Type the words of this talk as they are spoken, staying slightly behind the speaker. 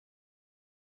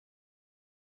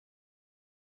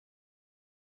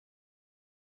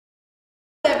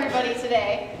everybody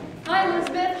today. Hi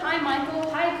Elizabeth, hi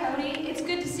Michael, hi Cody. It's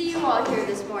good to see you all here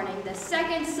this morning, the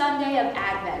second Sunday of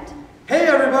Advent. Hey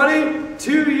everybody!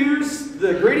 To use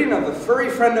the greeting of a furry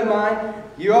friend of mine,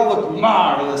 you all look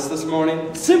marvelous this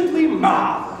morning. Simply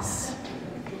marvelous.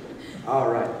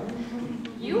 All right.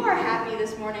 You are happy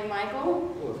this morning,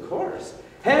 Michael. Well, of course.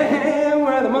 Hey, hey,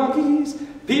 we're the monkeys.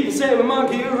 People say we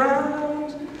monkey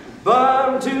around,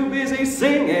 but we're too busy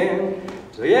singing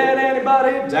to get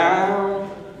anybody down.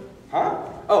 Huh?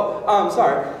 Oh,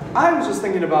 sorry. I was just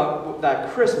thinking about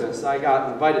that Christmas I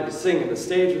got invited to sing at the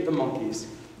stage with the Monkeys.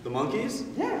 The Monkeys?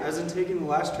 Yeah. As in taking the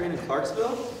last train to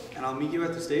Clarksville, and I'll meet you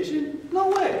at the station?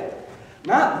 No way.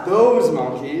 Not those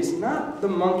monkeys. Not the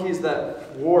monkeys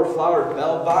that wore flowered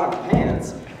bell-bottom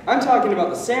pants. I'm talking about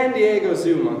the San Diego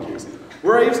Zoo monkeys,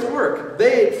 where I used to work.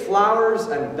 They ate flowers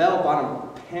and bell-bottom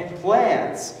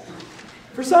plants.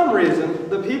 For some reason,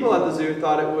 the people at the zoo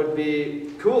thought it would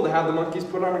be cool to have the monkeys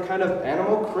put on a kind of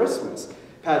animal Christmas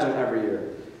pageant every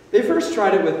year. They first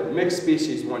tried it with mixed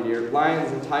species one year,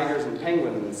 lions and tigers and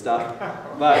penguins and stuff,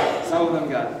 but some of them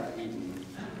got eaten.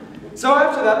 So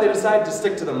after that, they decided to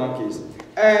stick to the monkeys.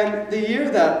 And the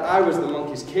year that I was the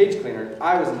monkeys' cage cleaner,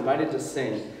 I was invited to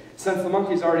sing, since the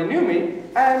monkeys already knew me,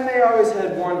 and they always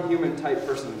had one human-type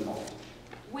person involved.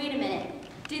 Wait a minute.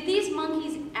 Did these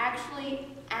monkeys actually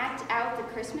act out the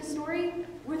Christmas story?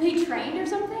 Were they trained or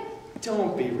something?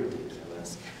 Don't be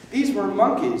ridiculous. These were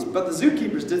monkeys, but the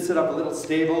zookeepers did set up a little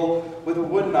stable with a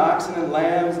wooden oxen and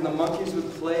lambs, and the monkeys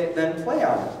would then play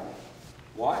on it.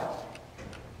 Why?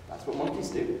 That's what monkeys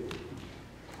do.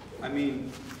 I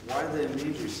mean, why the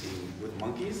major scene with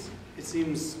monkeys? It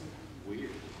seems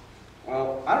weird.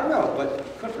 Well, I don't know, but you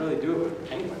couldn't really do it with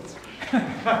penguins.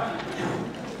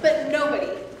 But nobody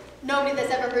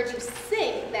that's ever heard you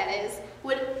sing, that is,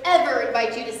 would ever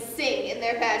invite you to sing in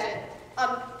their pageant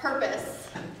on purpose.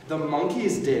 The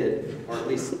monkeys did, or at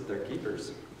least their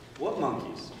keepers. What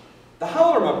monkeys? The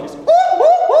Howler monkeys. Woo,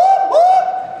 woo, woo,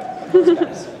 woo! Those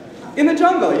guys. In the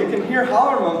jungle, you can hear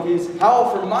Howler monkeys howl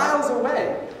for miles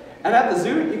away. And at the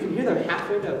zoo, you can hear them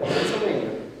halfway to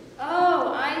Pennsylvania.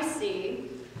 Oh, I see.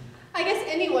 I guess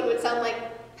anyone would sound like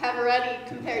Pavarotti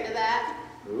compared to that.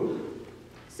 Ooh.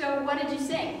 So what did you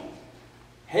sing?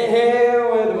 Hey, hey,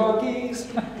 we're the monkeys.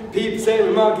 People say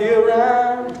we monkey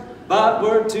around, but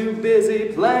we're too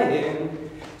busy playing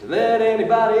to let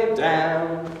anybody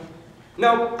down.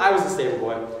 No, I was a stable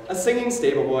boy, a singing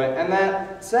stable boy, and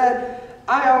that said,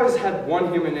 I always had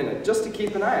one human in it, just to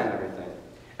keep an eye on everything.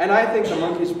 And I think the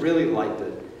monkeys really liked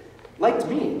it. Liked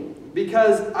me,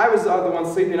 because I was the one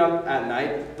sleeping up at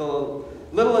night, the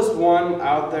littlest one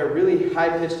out there, really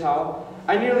high-pitched howl.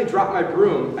 I nearly dropped my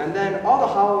broom, and then all the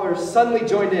howlers suddenly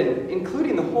joined in,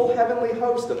 including the whole heavenly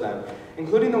host of them,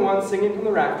 including the ones singing from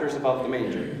the rafters above the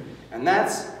manger. And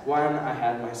that's when I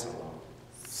had my solo.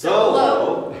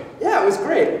 Solo? Yeah, it was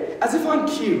great. As if on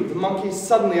cue, the monkeys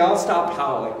suddenly all stopped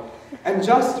howling, and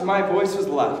just my voice was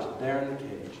left there in the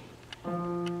cage.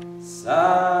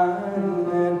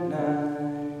 Silent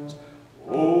night,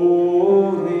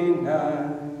 holy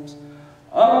night,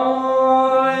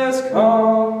 all is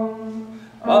calm,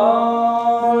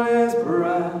 all is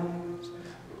bright,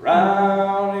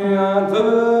 round yon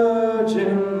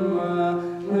virgin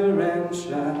mother and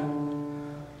child,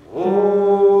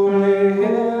 holy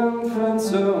infant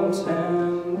so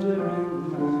tender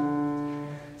and mild,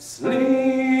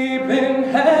 sleep in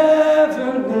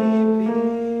heavenly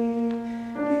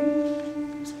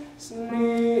peace,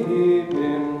 sleep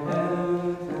in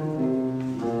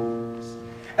heavenly peace.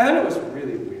 And then it was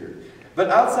really weird. But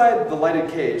outside the lighted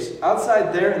cage,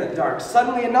 outside there in the dark,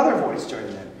 suddenly another voice joined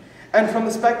in. And from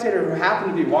the spectator who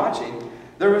happened to be watching,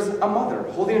 there was a mother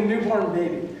holding a newborn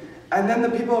baby. And then the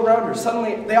people around her,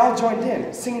 suddenly, they all joined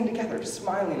in, singing together,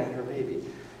 smiling at her baby.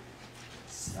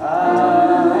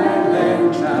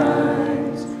 Silent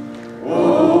night,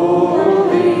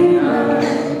 holy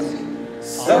night,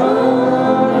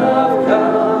 Son of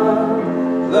God,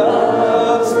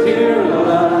 love's pure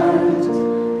light,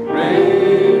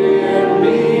 radiant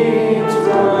beams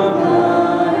from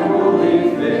thy holy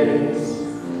face,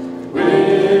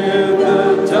 with the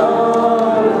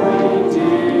dawn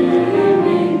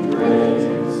redeeming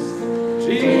grace.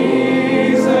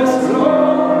 Jesus,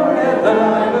 Lord, at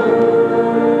thy birth,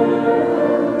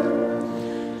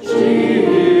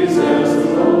 Jesus,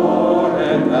 Lord,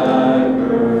 at thy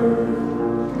birth.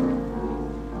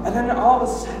 And then all of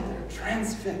us sat there,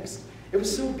 transfixed. It was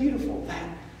so beautiful that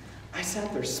I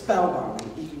sat there spellbound in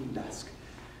evening dusk.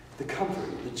 The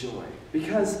comfort, the joy,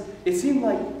 because it seemed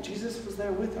like Jesus was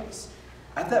there with us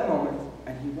at that moment,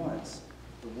 and he was.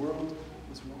 The world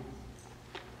was one.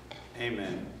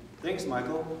 Amen. Thanks,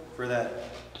 Michael, for that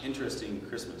interesting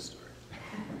Christmas story.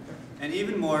 And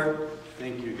even more,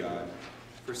 thank you, God,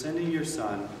 for sending your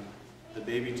Son, the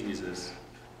baby Jesus,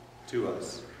 to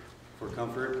us for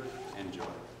comfort and joy.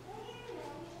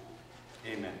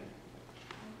 Amen.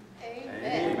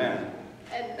 Amen. Amen.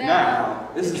 And Now,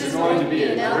 this is going to be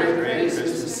a great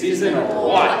Christmas season or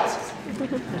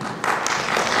what?